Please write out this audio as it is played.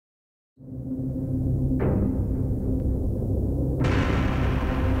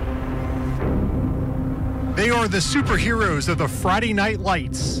They are the superheroes of the Friday Night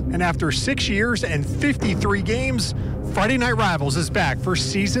Lights. And after 6 years and 53 games, Friday Night Rivals is back for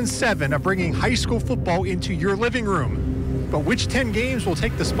Season 7 of bringing high school football into your living room. But which 10 games will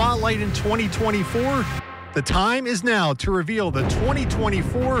take the spotlight in 2024? The time is now to reveal the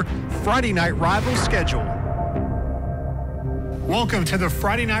 2024 Friday Night Rivals schedule. Welcome to the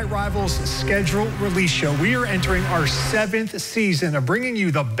Friday Night Rivals schedule release show. We are entering our 7th season of bringing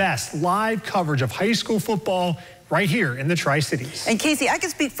you the best live coverage of high school football right here in the Tri-Cities. And Casey, I can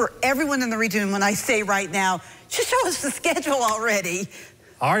speak for everyone in the region when I say right now, just show us the schedule already.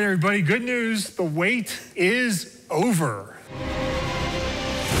 All right, everybody, good news. The wait is over.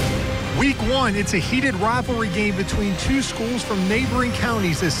 Week 1, it's a heated rivalry game between two schools from neighboring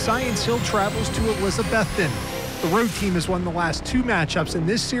counties as Science Hill travels to Elizabethton. The road team has won the last 2 matchups in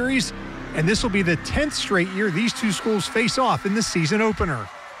this series, and this will be the 10th straight year these two schools face off in the season opener.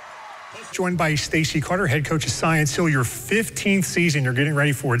 Joined by Stacy Carter, head coach of Science Hill. Your 15th season you're getting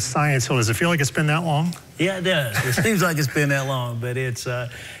ready for at Science Hill. Does it feel like it's been that long? Yeah, it does. It seems like it's been that long, but it's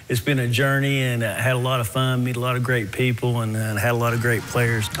been a journey, and had a lot of fun, meet a lot of great people, and had a lot of great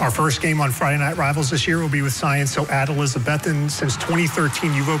players. Our first game on Friday Night Rivals this year will be with Science Hill at Elizabethton. Since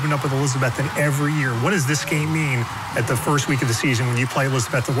 2013, you've opened up with Elizabethton every year. What does this game mean at the first week of the season when you play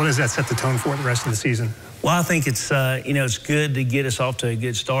Elizabethton? What does that set the tone for the rest of the season? Well, I think it's it's good to get us off to a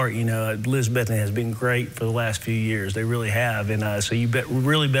good start. Elizabethton has been great for the last few years. They really have, and so you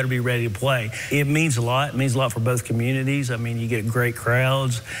really better be ready to play. It means a lot. It means a lot for both communities. I mean, you get great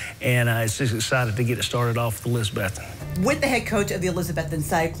crowds, and it's just excited to get it started off with Elizabethton. With the head coach of the Elizabethton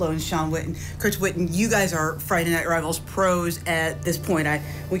Cyclones, Sean Witten. Coach Witten, you guys are Friday Night Rivals pros at this point.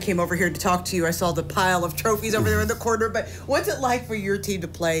 We came over here to talk to you. I saw the pile of trophies over there in the corner, but what's it like for your team to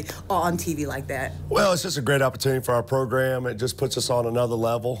play on TV like that? Well, it's just a great opportunity for our program. It just puts us on another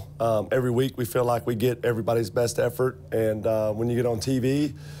level. Every week we feel like we get everybody's best effort, and when you get on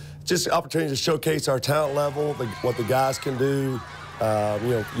TV, just an opportunity to showcase our talent level, what the guys can do.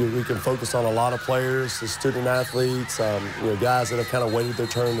 We can focus on a lot of players, the student athletes, guys that have kind of waited their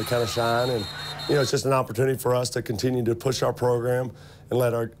turn to kind of shine, and it's just an opportunity for us to continue to push our program and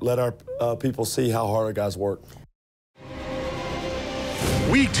let our people see how hard our guys work.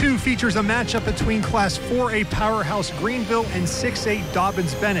 Week 2 features a matchup between Class 4A powerhouse Greenville and 6A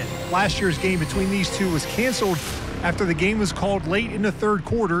Dobbins-Bennett. Last year's game between these two was canceled after the game was called late in the third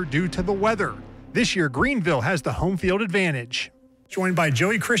quarter due to the weather. This year, Greenville has the home field advantage. Joined by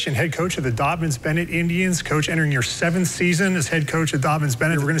Joey Christian, head coach of the Dobbins-Bennett Indians. Coach, entering your 7th season as head coach of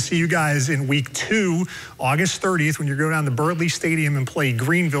Dobbins-Bennett. We're going to see you guys in week 2, August 30th, when you go down to Burley Stadium and play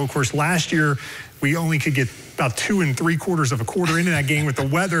Greenville. Of course, last year, we only could get about 2 3/4 of a quarter into that game with the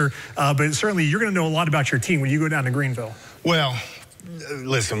weather. But certainly, you're going to know a lot about your team when you go down to Greenville. Well,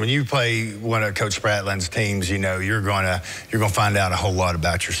 listen, when you play one of Coach Spratlin's teams, you're going to find out a whole lot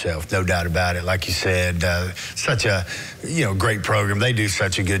about yourself, no doubt about it. Like you said, such a great program. They do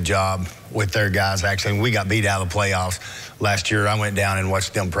such a good job with their guys. Actually, when we got beat out of the playoffs last year, I went down and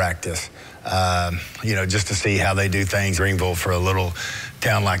watched them practice. Just to see how they do things. Greenville, for a little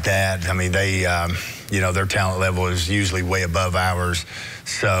town like that, I mean, they, their talent level is usually way above ours.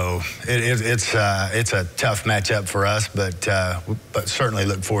 So it's a tough matchup for us, but certainly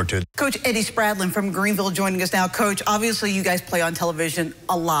look forward to it. Coach Eddie Spradlin from Greenville joining us now. Coach, obviously you guys play on television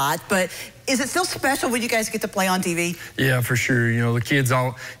a lot, but is it still special when you guys get to play on TV? Yeah, for sure. The kids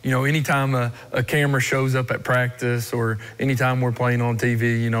all, anytime a camera shows up at practice or anytime we're playing on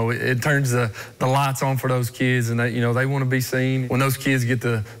TV, it turns the lights on for those kids, and they want to be seen. When those kids get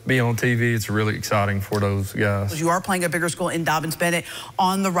to be on TV, it's really exciting for those guys. You are playing a bigger school in Dobbins-Bennett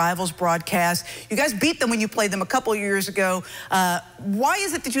on the Rivals broadcast. You guys beat them when you played them a couple of years ago. Why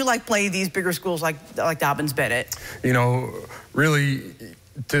is it that you like playing these bigger schools like Dobbins-Bennett? Really,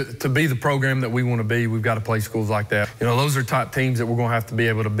 to be the program that we want to be, we've got to play schools like that. Those are top teams that we're going to have to be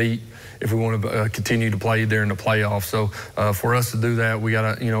able to beat if we want to continue to play during the playoffs. So for us to do that, we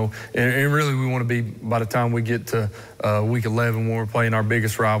got to, and really we want to be, by the time we get to week 11 when we're playing our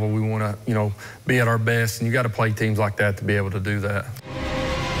biggest rival, we want to, be at our best, and you got to play teams like that to be able to do that.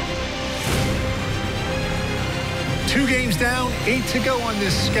 2 games down, 8 to go on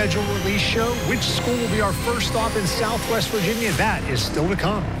this schedule release show. Which school will be our first stop in Southwest Virginia? That is still to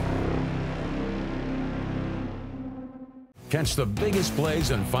come. Catch the biggest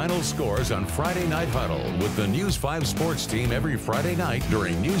plays and final scores on Friday Night Huddle with the News 5 sports team every Friday night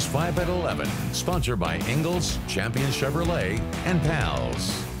during News 5 at 11. Sponsored by Ingalls, Champion Chevrolet, and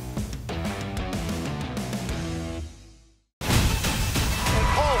Pals. And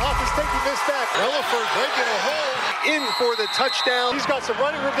Paul Huff is taking this back. Relaford breaking a hole. in for the touchdown. He's got some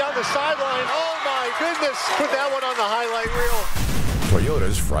running room down the sideline. Oh, my goodness. Put that one on the highlight reel.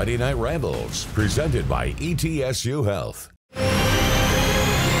 Toyota's Friday Night Rivals, presented by ETSU Health.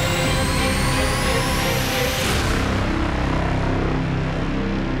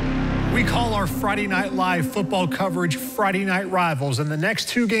 We call our Friday Night Live football coverage Friday Night Rivals, and the next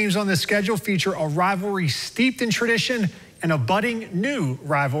two games on the schedule feature a rivalry steeped in tradition and a budding new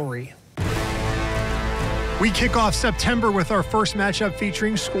rivalry. We kick off September with our first matchup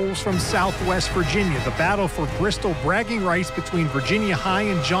featuring schools from Southwest Virginia, the battle for Bristol bragging rights between Virginia High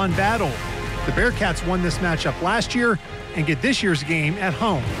and John Battle. The Bearcats won this matchup last year and get this year's game at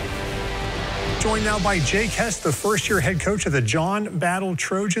home. Joined now by Jake Hess, the first-year head coach of the John Battle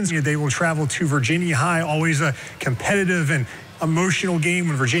Trojans. They will travel to Virginia High, always a competitive and emotional game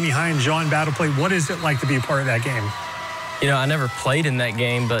when Virginia High and John Battle play. What is it like to be a part of that game? You know, I never played in that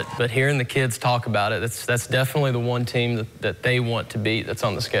game, but hearing the kids talk about it, that's definitely the one team that they want to beat that's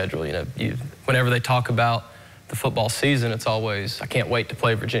on the schedule. You know, whenever they talk about the football season, it's always, I can't wait to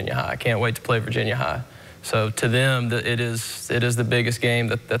play Virginia High. I can't wait to play Virginia High. So to them, it is the biggest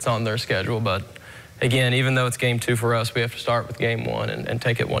game that's on their schedule. But again, even though it's game 2 for us, we have to start with game 1 and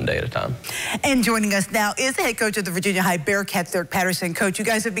take it one day at a time. And joining us now is the head coach of the Virginia High Bearcats, Derek Patterson. Coach, you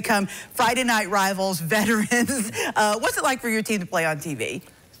guys have become Friday Night Rivals, veterans. What's it like for your team to play on TV?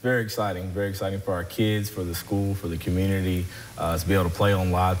 It's very exciting for our kids, for the school, for the community. To be able to play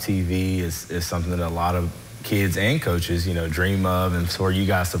on live TV is something that a lot of kids and coaches, you know, dream of, and for you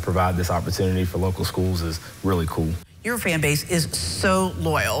guys to provide this opportunity for local schools is really cool. Your fan base is so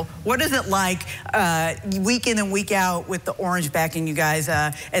loyal. What is it like week in and week out with the Orange backing you guys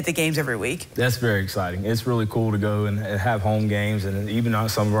at the games every week? That's very exciting. It's really cool to go and have home games, and even on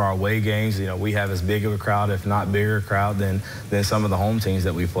some of our away games, you know, we have as big of a crowd, if not bigger crowd than some of the home teams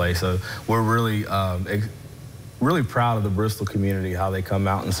that we play. So we're really, really proud of the Bristol community, how they come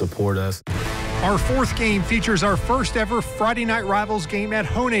out and support us. Our fourth game features our first ever Friday Night Rivals game at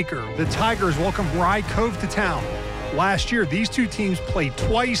Honaker. The Tigers welcome Rye Cove to town. Last year, these two teams played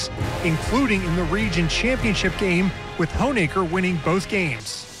twice, including in the region championship game, with Honaker winning both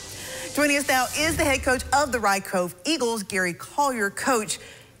games. Joining us now is the head coach of the Rye Cove Eagles, Gary Collier. Coach,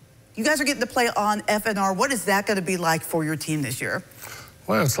 you guys are getting to play on FNR. What is that going to be like for your team this year?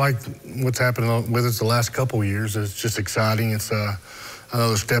 Well, it's like what's happening with us the last couple of years. It's just exciting. It's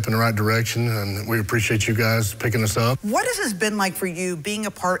another step in the right direction, and we appreciate you guys picking us up. What has this been like for you being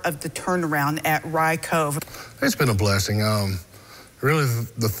a part of the turnaround at Rye Cove? It's been a blessing. Really,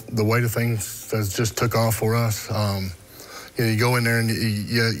 the way the things has just took off for us. You know, you go in there and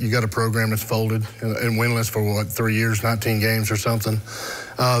you got a program that's folded and winless for, what, 3 years, 19 games or something.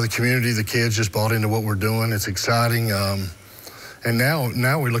 The community, the kids just bought into what we're doing. It's exciting. And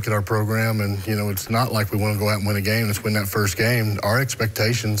now we look at our program, and, you know, it's not like we want to go out and win a game. Let's win that first game. Our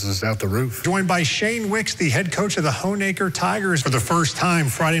expectations is out the roof. Joined by Shane Wicks, the head coach of the Honaker Tigers. For the first time,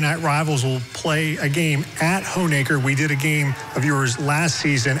 Friday Night Rivals will play a game at Honaker. We did a game of yours last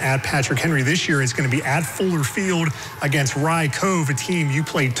season at Patrick Henry. This year, it's going to be at Fuller Field against Rye Cove, a team you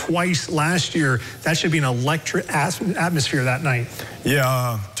played twice last year. That should be an electric atmosphere that night.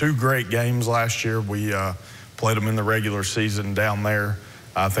 Yeah, 2 great games last year. We played them in the regular season down there.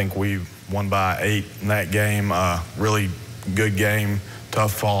 I think we won by 8 in that game. Really good game,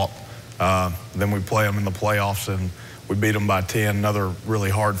 tough fought. Then we play them in the playoffs, and we beat them by 10, another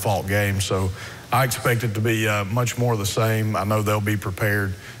really hard fought game. So I expect it to be much more the same. I know they'll be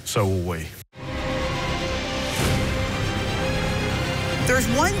prepared, so will we. There's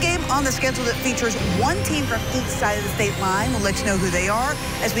one game on the schedule that features one team from each side of the state line. We'll let you know who they are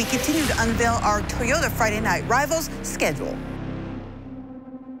as we continue to unveil our Toyota Friday Night Rivals schedule.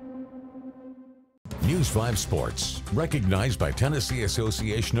 News 5 Sports, recognized by Tennessee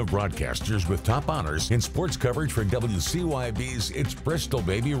Association of Broadcasters with top honors in sports coverage for WCYB's It's Bristol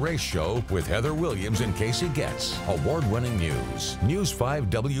Baby Race Show with Heather Williams and Casey Getz. Award-winning news. News 5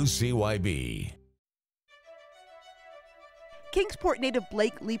 WCYB. Kingsport native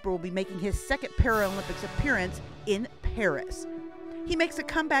Blake Leeper will be making his second Paralympics appearance in Paris. He makes a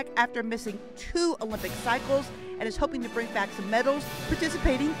comeback after missing 2 Olympic cycles and is hoping to bring back some medals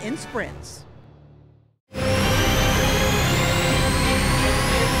participating in sprints.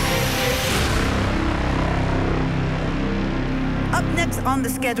 Up next on the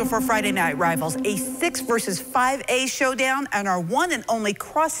schedule for Friday Night Rivals, a 6 versus 5A showdown and our one and only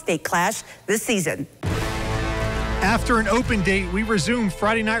cross-state clash this season. After an open date, we resume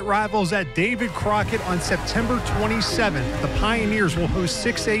Friday Night Rivals at David Crockett on September 27th. The Pioneers will host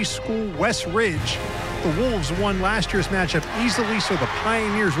 6A school West Ridge. The Wolves won last year's matchup easily, so the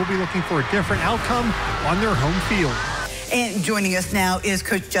Pioneers will be looking for a different outcome on their home field. And joining us now is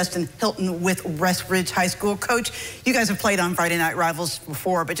Coach Justin Hilton with West Ridge High School. Coach, you guys have played on Friday Night Rivals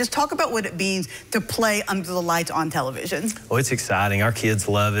before, but just talk about what it means to play under the lights on television. Well, it's exciting. Our kids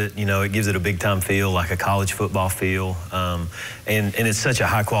love it. You know, it gives it a big-time feel, like a college football feel. And it's such a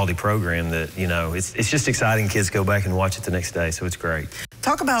high-quality program that, you know, it's just exciting. Kids go back and watch it the next day, so it's great.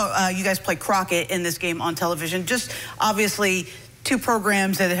 Talk about you guys play Crockett in this game on television. Just obviously two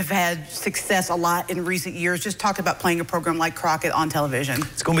programs that have had success a lot in recent years. Just talk about playing a program like Crockett on television.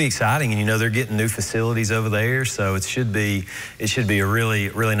 It's going to be exciting, and you know they're getting new facilities over there, so it should be a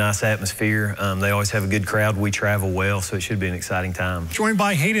really nice atmosphere. They always have a good crowd. We travel well, so it should be an exciting time. Joined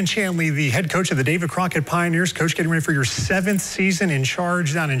by Hayden Chanley, the head coach of the David Crockett Pioneers. Coach, getting ready for your 7th season in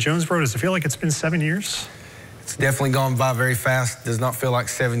charge down in Jonesboro. Does it feel like it's been 7 years? It's definitely gone by very fast. Does not feel like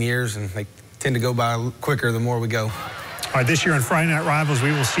 7 years, and they tend to go by quicker the more we go. All right, this year on Friday Night Rivals,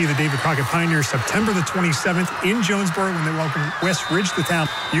 we will see the David Crockett Pioneers September the 27th in Jonesboro when they welcome West Ridge to town.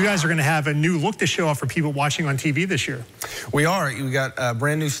 You guys are going to have a new look to show off for people watching on TV this year. We are. We got a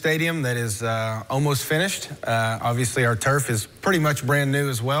brand new stadium that is almost finished. Obviously, our turf is pretty much brand new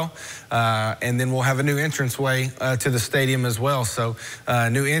as well. And then we'll have a new entranceway to the stadium as well. So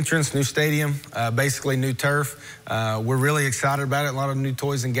new entrance, new stadium, basically new turf. We're really excited about it. A lot of new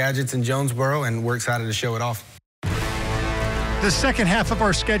toys and gadgets in Jonesboro, and we're excited to show it off. The second half of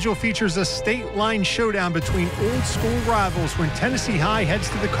our schedule features a state line showdown between old school rivals when Tennessee High heads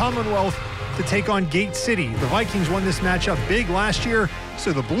to the Commonwealth to take on Gate City. The Vikings won this matchup big last year,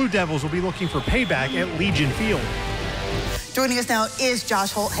 so the Blue Devils will be looking for payback at Legion Field. Joining us now is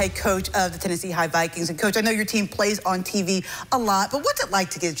Josh Holt, head coach of the Tennessee High Vikings. And Coach, I know your team plays on TV a lot, but what's it like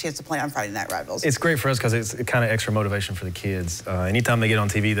to get a chance to play on Friday Night Rivals? It's great for us because it's kind of extra motivation for the kids. Anytime they get on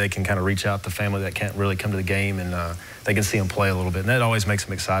TV, they can kind of reach out to family that can't really come to the game, and they can see them play a little bit. And that always makes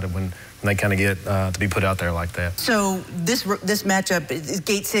them excited when they kind of get to be put out there like that. So this matchup is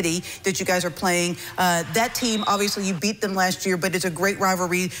Gate City that you guys are playing. That team, obviously you beat them last year, but it's a great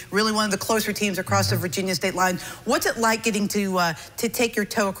rivalry, really one of the closer teams across the Virginia state line. What's it like getting to take your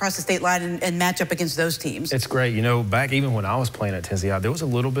toe across the state line and match up against those teams? It's great. You know, back even when I was playing at Tennessee High, there was a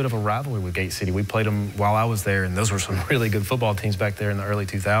little bit of a rivalry with Gate City. We played them while I was there, and those were some really good football teams back there in the early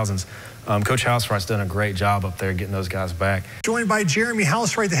 2000s. Coach Housewright's done a great job up there getting those guys back. Joined by Jeremy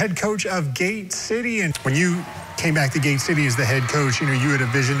Housewright, the head coach of Gate City. And when you came back to Gate City as the head coach, you know, you had a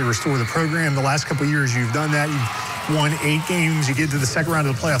vision to restore the program. The last couple of years you've done that. You've won 8 games. You get to the second round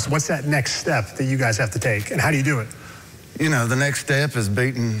of the playoffs. What's that next step that you guys have to take, and how do you do it? You know, the next step is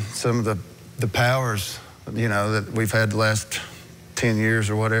beating some of the powers, you know, that we've had the last 10 years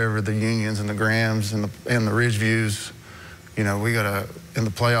or whatever, the Unions and the Grahams and the Ridgeviews. You know, we got to, in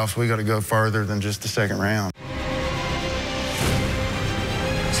the playoffs, we got to go further than just the second round.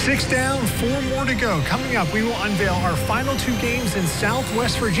 6 down, 4 more to go. Coming up, we will unveil our final 2 games in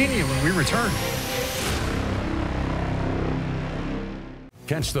Southwest Virginia when we return.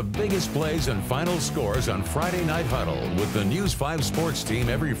 Catch the biggest plays and final scores on Friday Night Huddle with the News 5 sports team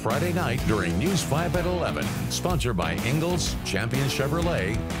every Friday night during News 5 at 11. Sponsored by Ingalls, Champion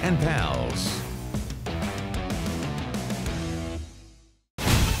Chevrolet, and Pals.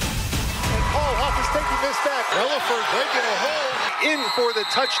 Taking this back. Relaford breaking a hole in for the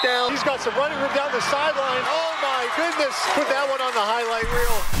touchdown. He's got some running room down the sideline. Oh my goodness. Put that one on the highlight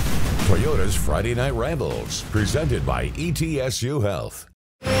reel. Toyota's Friday Night Rivals, presented by ETSU Health.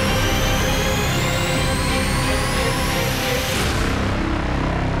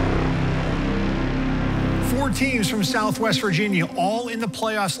 Four teams from Southwest Virginia, all in the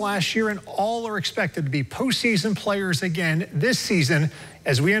playoffs last year, and all are expected to be postseason players again this season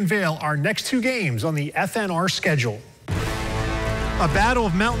as we unveil our next 2 games on the FNR schedule. A battle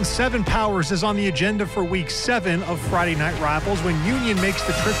of Mountain 7 powers is on the agenda for Week 7 of Friday Night Rivals when Union makes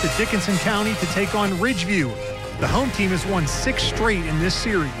the trip to Dickinson County to take on Ridgeview. The home team has won 6 straight in this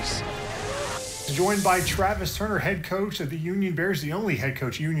series. Joined by Travis Turner, head coach of the Union Bears, the only head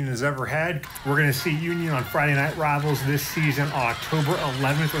coach Union has ever had. We're going to see Union on Friday Night Rivals this season on October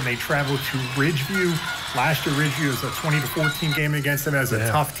 11th when they travel to Ridgeview. Last year, Ridgeview was a 20-14 game against them as a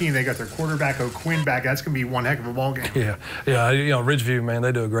tough team. They got their quarterback, O'Quinn, back. That's going to be one heck of a ball game. Yeah. You know, Ridgeview, man,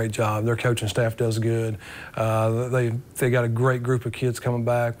 they do a great job. Their coaching staff does good. They got a great group of kids coming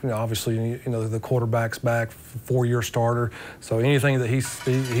back. You know, obviously, you know, the quarterback's back, 4-year starter. So anything that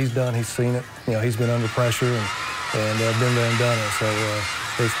he's done, he's seen it. You know, he's been under pressure and been there and done it. So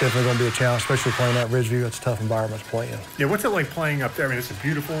it's definitely going to be a challenge, especially playing at Ridgeview. It's a tough environment to play in. Yeah, what's it like playing up there? I mean, it's a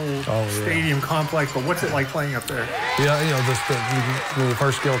beautiful stadium complex, but what's it like playing up there? Yeah, you know, when you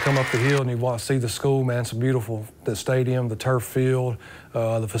first go come up the hill and you see the school, man, it's beautiful. The stadium, the turf field,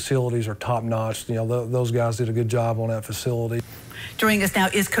 the facilities are top notch. You know, those guys did a good job on that facility. Joining us now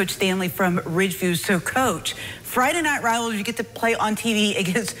is Coach Stanley from Ridgeview. So, Coach, Friday Night Rivals, you get to play on TV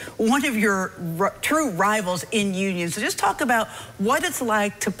against one of your true rivals in Union. So just talk about what it's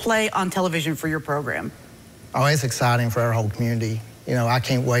like to play on television for your program. Oh, it's exciting for our whole community. You know, I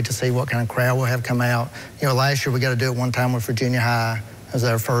can't wait to see what kind of crowd we'll have come out. You know, last year we got to do it one time with Virginia High. It was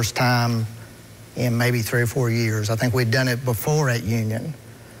our first time in maybe 3 or 4 years. I think we'd done it before at Union,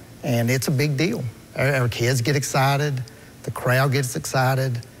 and it's a big deal. Our kids get excited. The crowd gets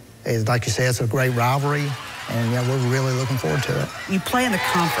excited. It's, like you said, it's a great rivalry, and yeah, we're really looking forward to it. You play in the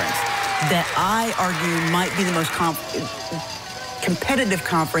conference that I argue might be the most competitive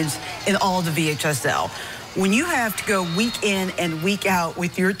conference in all of the VHSL. When you have to go week in and week out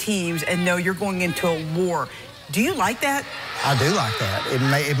with your teams and know you're going into a war, do you like that? I do like that.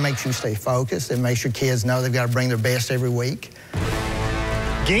 It makes you stay focused. It makes your kids know they've got to bring their best every week.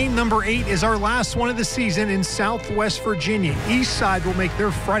 Game number 8 is our last one of the season in Southwest Virginia. Eastside will make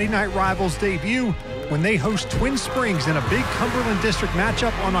their Friday Night Rivals debut when they host Twin Springs in a big Cumberland District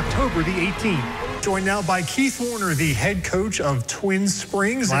matchup on October the 18th. Joined now by Keith Warner, the head coach of Twin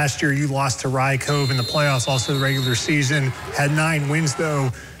Springs. Last year you lost to Rye Cove in the playoffs, also the regular season. Had 9 wins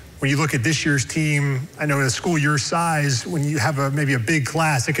though. When you look at this year's team, I know at a school your size, when you have maybe a big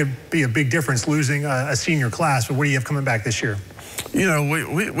class, it could be a big difference losing a senior class. But what do you have coming back this year? You know,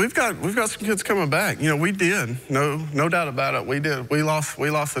 we've got some kids coming back. You know, we did, no doubt about it. We did. We lost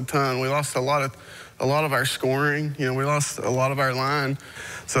a ton. We lost a lot of our scoring. You know, we lost a lot of our line.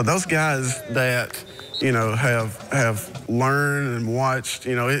 So those guys that, you know, have learned and watched,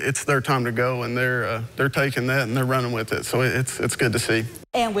 you know, it's their time to go, and they're taking that and they're running with it. So it's good to see.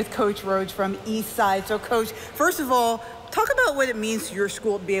 And with Coach Rhodes from Eastside. So, Coach, first of all, talk about what it means to your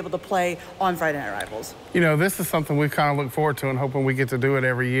school to be able to play on Friday Night Rivals. You know, this is something we kind of look forward to and hoping we get to do it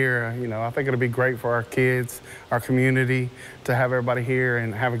every year. You know, I think it'll be great for our kids, our community, to have everybody here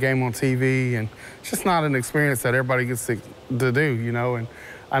and have a game on TV. And it's just not an experience that everybody gets to do, you know. And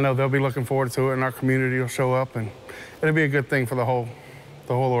I know they'll be looking forward to it, and our community will show up, and it'll be a good thing for the whole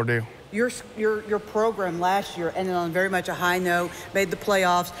ordeal. Your program last year ended on very much a high note, made the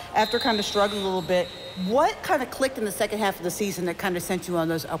playoffs. After kind of struggling a little bit, what kind of clicked in the second half of the season that kind of sent you on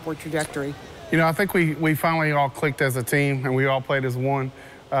those upward trajectory? You know, I think we finally all clicked as a team, and we all played as one.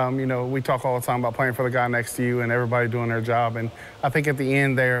 You know, we talk all the time about playing for the guy next to you and everybody doing their job. And I think at the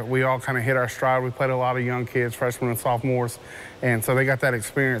end there, we all kind of hit our stride. We played a lot of young kids, freshmen and sophomores, and so they got that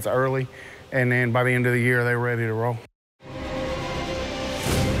experience early. And then by the end of the year, they were ready to roll.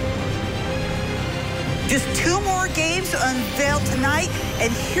 Just 2 more games unveiled tonight,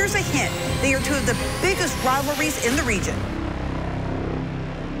 and here's a hint. They are 2 of the biggest rivalries in the region.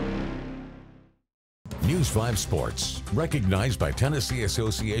 News 5 Sports, recognized by Tennessee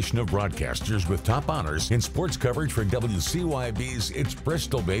Association of Broadcasters with top honors in sports coverage for WCYB's It's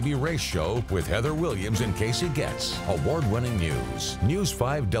Bristol Baby Race Show with Heather Williams and Casey Getz. Award-winning news. News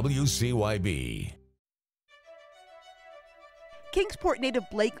 5 WCYB. Kingsport native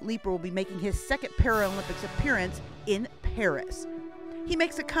Blake Leeper will be making his second Paralympics appearance in Paris. He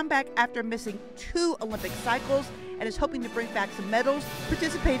makes a comeback after missing 2 Olympic cycles and is hoping to bring back some medals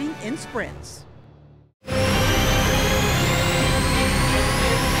participating in sprints.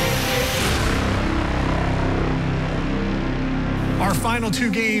 Our final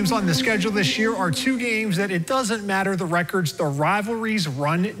 2 games on the schedule this year are 2 games that it doesn't matter the records, the rivalries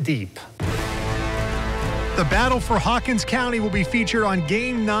run deep. The battle for Hawkins County will be featured on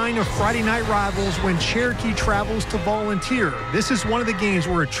Game 9 of Friday Night Rivals when Cherokee travels to Volunteer. This is one of the games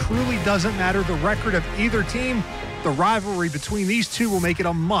where it truly doesn't matter the record of either team. The rivalry between these 2 will make it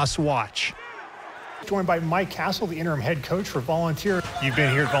a must-watch. Joined by Mike Castle, the interim head coach for Volunteer. You've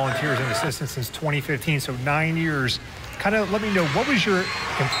been here at Volunteer as an assistant since 2015, so 9 years. Kind of let me know, what was your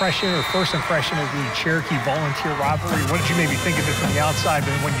impression or first impression of the Cherokee Volunteer rivalry? What did you maybe think of it from the outside,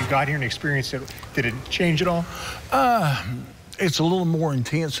 but when you got here and experienced it, did it change at all? It's a little more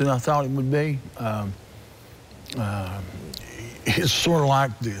intense than I thought it would be. It's sort of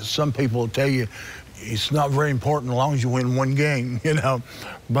like some people will tell you, it's not very important as long as you win 1 game, you know.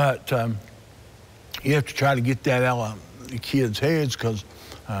 But you have to try to get that out of the kids' heads, because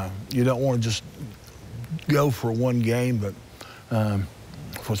you don't want to just go for 1 game, but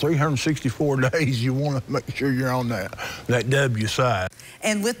for 364 days, you want to make sure you're on that W side.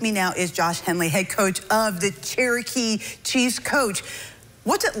 And with me now is Josh Henley, head coach of the Cherokee Chiefs. Coach,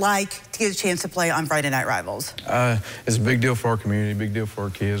 What's it like to get a chance to play on Friday Night Rivals? It's a big deal for our community, big deal for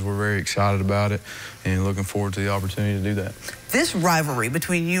our kids. We're very excited about it and looking forward to the opportunity to do that. This rivalry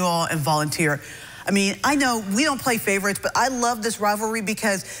between you all and Volunteer, I mean, I know we don't play favorites, but I love this rivalry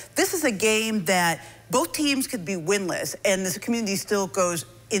because this is a game that both teams could be winless and this community still goes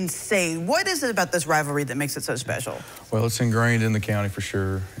insane. What is it about this rivalry that makes it so special? Well, it's ingrained in the county for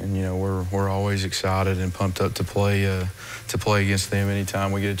sure, and you know we're always excited and pumped up to play against them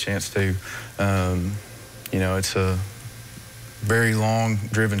anytime we get a chance to. You know, it's a very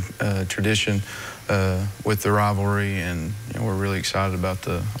long-driven tradition with the rivalry, and you know, we're really excited about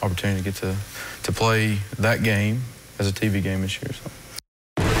the opportunity to get to play that game as a TV game this year. So.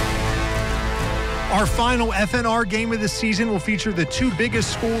 Our final FNR game of the season will feature the two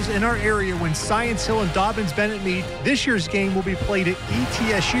biggest schools in our area when Science Hill and Dobbins-Bennett meet. This year's game will be played at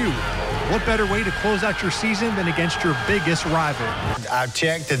ETSU. What better way to close out your season than against your biggest rival? I've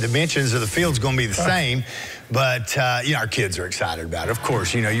checked the dimensions of the field's going to be the same, but you know, our kids are excited about it. Of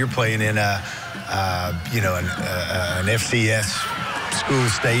course, you know, you're playing in an FCS school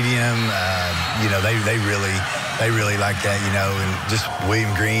stadium. You know, they really like that, you know, and just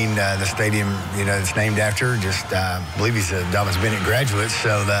William Green, the stadium, you know, it's named after, just I believe he's a Dobbins-Bennett graduate,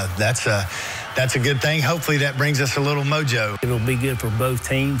 so that's a good thing. Hopefully that brings us a little mojo. It'll be good for both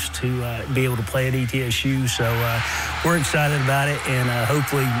teams to be able to play at ETSU, so we're excited about it, and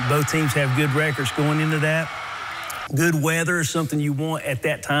hopefully both teams have good records going into that. Good weather is something you want at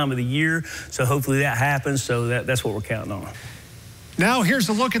that time of the year, so hopefully that happens, so that's what we're counting on. Now here's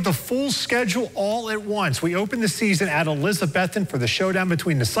a look at the full schedule all at once. We open the season at Elizabethton for the showdown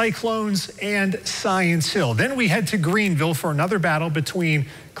between the Cyclones and Science Hill. Then we head to Greenville for another battle between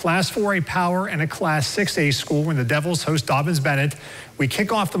Class 4A Power and a Class 6A school when the Devils host Dobbins-Bennett. We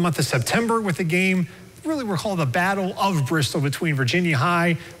kick off the month of September with a game really we're called the Battle of Bristol between Virginia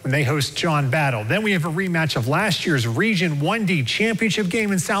High when they host John Battle. Then we have a rematch of last year's Region 1D championship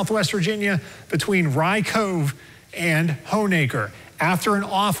game in Southwest Virginia between Rye Cove and Honaker. After an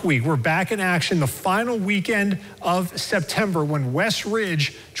off week, we're back in action the final weekend of September when West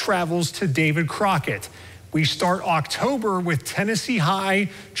Ridge travels to David Crockett. We start October with Tennessee High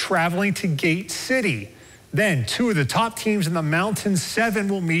traveling to Gate City. Then two of the top teams in the Mountain 7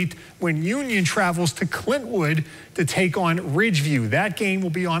 will meet when Union travels to Clintwood to take on Ridgeview. That game will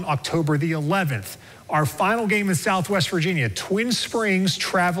be on October the 11th. Our final game in Southwest Virginia, Twin Springs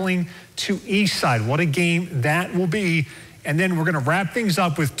traveling to Eastside. What a game that will be. And then we're going to wrap things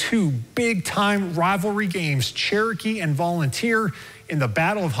up with two big-time rivalry games, Cherokee and Volunteer in the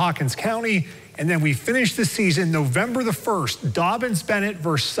Battle of Hawkins County. And then we finish the season November the 1st, Dobbins-Bennett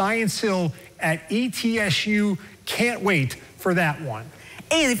versus Science Hill at ETSU. Can't wait for that one.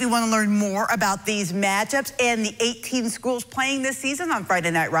 And if you want to learn more about these matchups and the 18 schools playing this season on Friday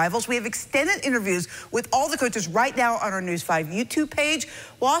Night Rivals, we have extended interviews with all the coaches right now on our News 5 YouTube page.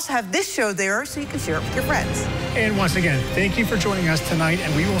 We'll also have this show there so you can share it with your friends. And once again, thank you for joining us tonight,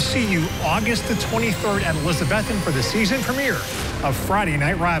 and we will see you August the 23rd at Elizabethton for the season premiere of Friday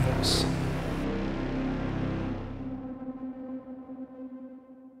Night Rivals.